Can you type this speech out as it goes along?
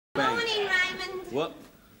What?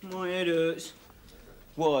 My head hurts.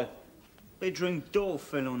 Why? Bedroom door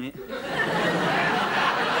fell on it.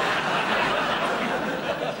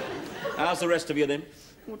 How's the rest of you, then?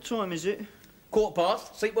 What time is it?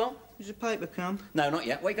 1:15. Sleep well? Has the paper come? No, not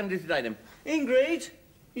yet. What are you going to do today, then? Ingrid,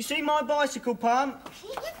 you see my bicycle pump?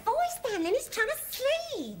 Keep your voice down, then he's trying to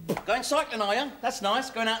sleep. Going cycling, are you? That's nice.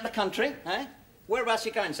 Going out in the country, eh? Whereabouts are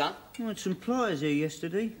you going, son? I had some pliers here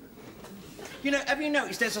yesterday. You know, have you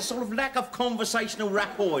noticed there's a sort of lack of conversational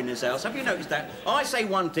rapport in this house? Have you noticed that? I say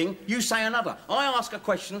one thing, you say another. I ask a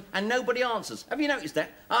question and nobody answers. Have you noticed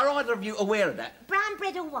that? Are either of you aware of that? Brown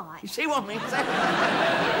bread or white? You see what I mean?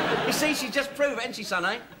 You see, she's just proved it, hasn't she, son,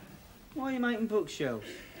 eh? Why are you making bookshelves?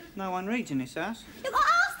 No one reads in this house. Look, I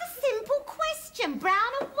asked a simple question,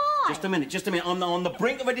 brown or white? Just a minute. I'm on the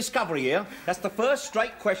brink of a discovery here. That's the first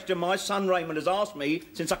straight question my son Raymond has asked me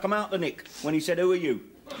since I come out the nick, when he said, "Who are you?"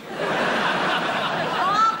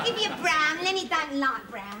 I'll give you brown, Lenny don't like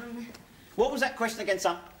brown. What was that question again,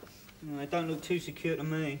 son? Oh, they don't look too secure to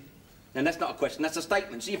me. And that's not a question, that's a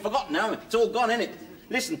statement. So you've forgotten now. It's all gone, innit?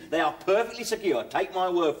 Listen, they are perfectly secure. Take my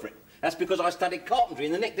word for it. That's because I studied carpentry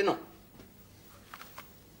in the nick, didn't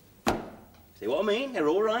I? See what I mean? They're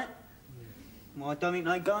all right. Well, I don't think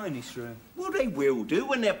they go in this room. Well, they will do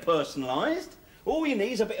when they're personalised. All you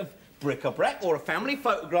need is a bit of bric-a-brac or a family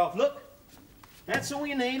photograph, look. That's all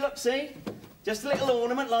you need, look, see? Just a little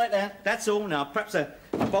ornament like that. That's all. Now, perhaps a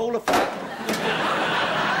bowl of fat.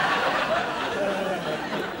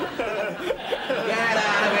 Get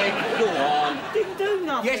out of it. Go on. Didn't do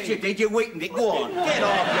nothing. Yes, you did. You weakened it. Go on. Get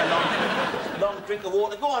off, you long drink of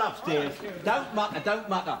water. Go on upstairs. Don't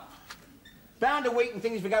mutter. Bound to weaken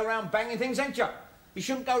things if you go around banging things, ain't you? You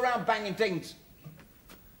shouldn't go around banging things.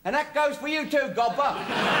 And that goes for you too, Gobber.